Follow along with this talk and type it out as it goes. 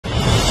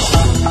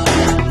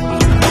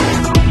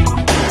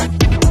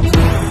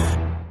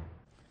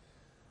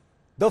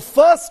The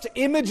first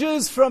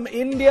images from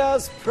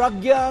India's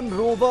Pragyan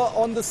rover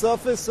on the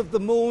surface of the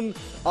moon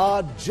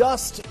are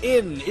just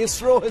in.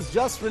 ISRO has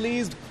just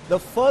released the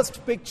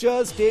first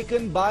pictures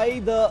taken by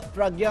the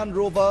Pragyan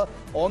rover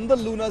on the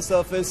lunar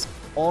surface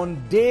on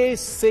day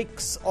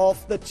 6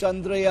 of the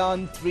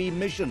Chandrayaan-3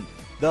 mission.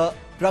 The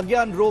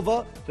Pragyan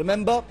rover,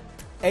 remember,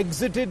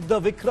 exited the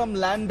Vikram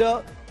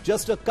lander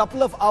just a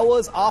couple of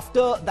hours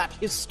after that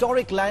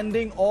historic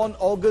landing on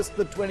August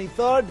the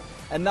 23rd.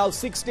 And now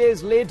 6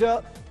 days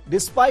later,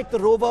 despite the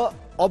rover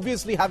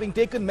obviously having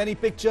taken many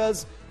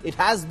pictures, it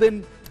has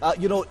been,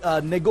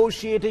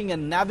 negotiating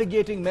and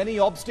navigating many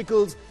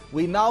obstacles.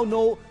 We now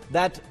know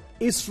that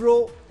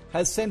ISRO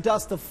has sent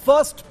us the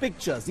first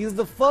pictures. These are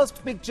the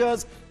first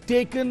pictures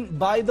taken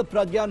by the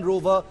Pragyan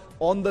rover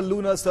on the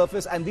lunar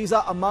surface, and these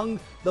are among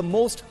the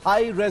most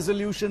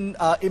high-resolution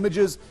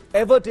images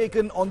ever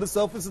taken on the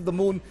surface of the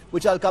moon,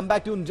 which I'll come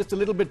back to in just a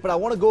little bit. But I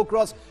want to go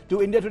across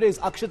to India Today's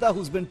Akshita,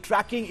 who's been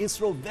tracking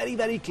ISRO very,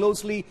 very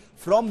closely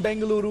from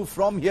Bengaluru,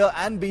 from here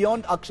and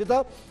beyond.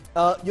 Akshita,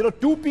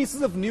 two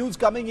pieces of news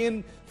coming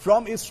in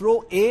from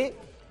ISRO. A,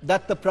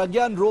 that the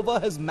Pragyan rover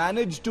has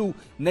managed to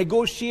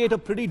negotiate a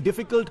pretty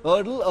difficult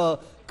hurdle, a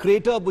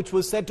crater which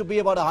was said to be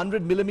about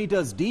 100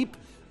 millimeters deep.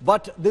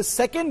 But this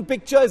second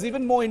picture is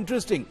even more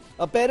interesting.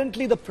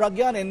 Apparently, the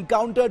Pragyan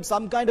encountered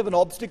some kind of an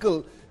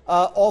obstacle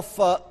of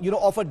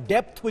a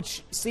depth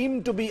which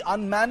seemed to be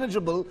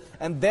unmanageable,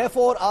 and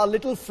therefore our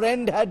little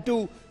friend had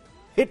to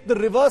hit the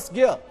reverse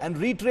gear and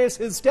retrace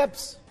his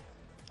steps.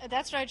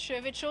 That's right,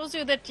 Shiv. It shows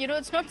you that,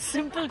 it's not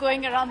simple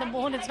going around the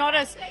moon. It's not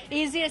as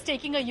easy as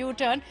taking a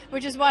U-turn,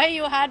 which is why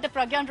you had the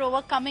Pragyan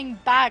rover coming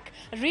back,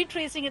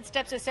 retracing its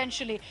steps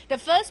essentially. The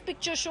first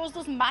picture shows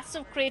this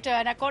massive crater,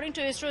 and according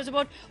to ISRO, it's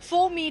about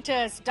 4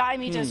 meters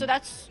diameter. So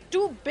that's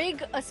too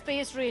big a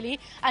space, really.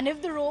 And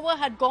if the rover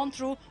had gone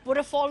through, would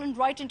have fallen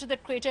right into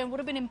that crater and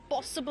would have been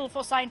impossible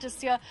for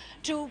scientists here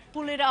to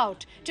pull it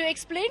out. To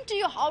explain to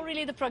you how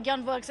really the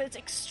Pragyan works, it's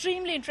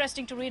extremely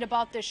interesting to read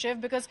about this, Shiv,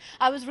 because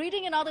I was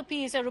reading another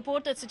piece, a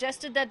report that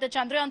suggested that the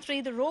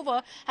Chandrayaan-3, the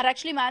rover, had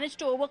actually managed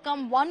to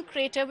overcome one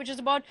crater which is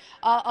about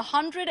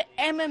 100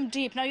 mm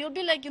deep. Now you'll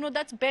be like,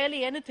 that's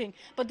barely anything.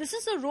 But this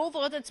is a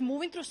rover that's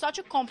moving through such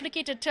a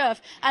complicated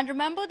turf. And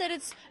remember that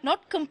it's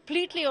not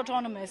completely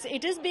autonomous.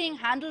 It is being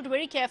handled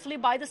very carefully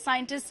by the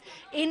scientists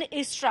in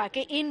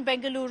ISRO, in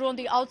Bengaluru, on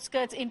the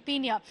outskirts in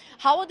Pina.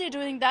 How are they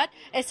doing that?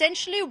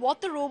 Essentially,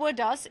 what the rover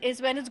does is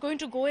when it's going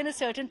to go in a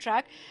certain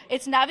track,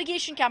 its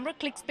navigation camera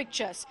clicks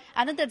pictures.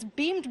 And then that's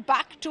beamed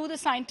back to the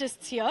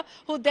scientists here,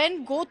 who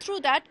then go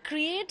through that,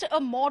 create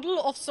a model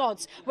of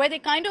sorts where they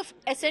kind of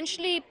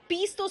essentially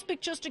piece those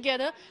pictures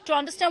together to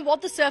understand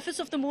what the surface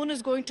of the moon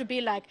is going to be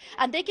like.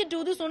 And they can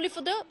do this only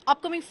for the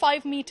upcoming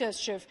 5 meters,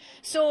 Shiv.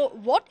 So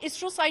what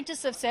ISRO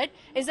scientists have said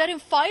is that in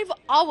 5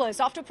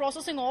 hours, after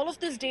processing all of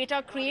this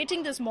data,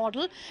 creating this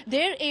model,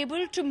 they're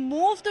able to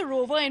move the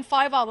rover in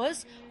 5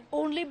 hours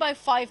only by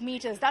 5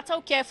 meters. That's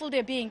how careful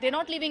they're being. They're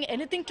not leaving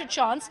anything to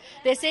chance.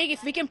 They're saying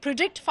if we can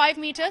predict 5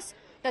 meters,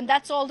 then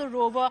that's all the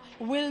rover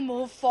will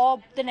move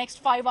for the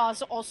next 5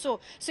 hours or so.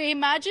 So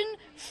imagine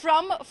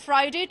from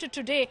Friday to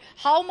today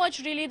how much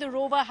really the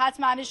rover has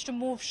managed to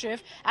move,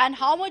 Shiv, and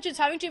how much it's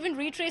having to even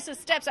retrace its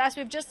steps, as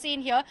we've just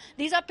seen here.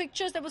 These are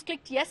pictures that was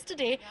clicked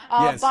yesterday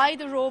by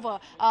the rover.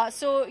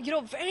 So,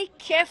 very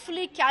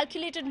carefully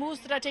calculated moves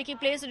that are taking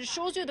place, and it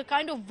shows you the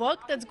kind of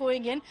work that's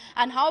going in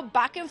and how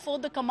back and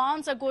forth the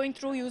commands are going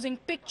through using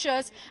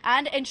pictures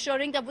and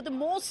ensuring that with the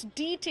most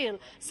detail,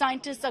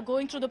 scientists are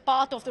going through the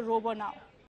path of the rover now.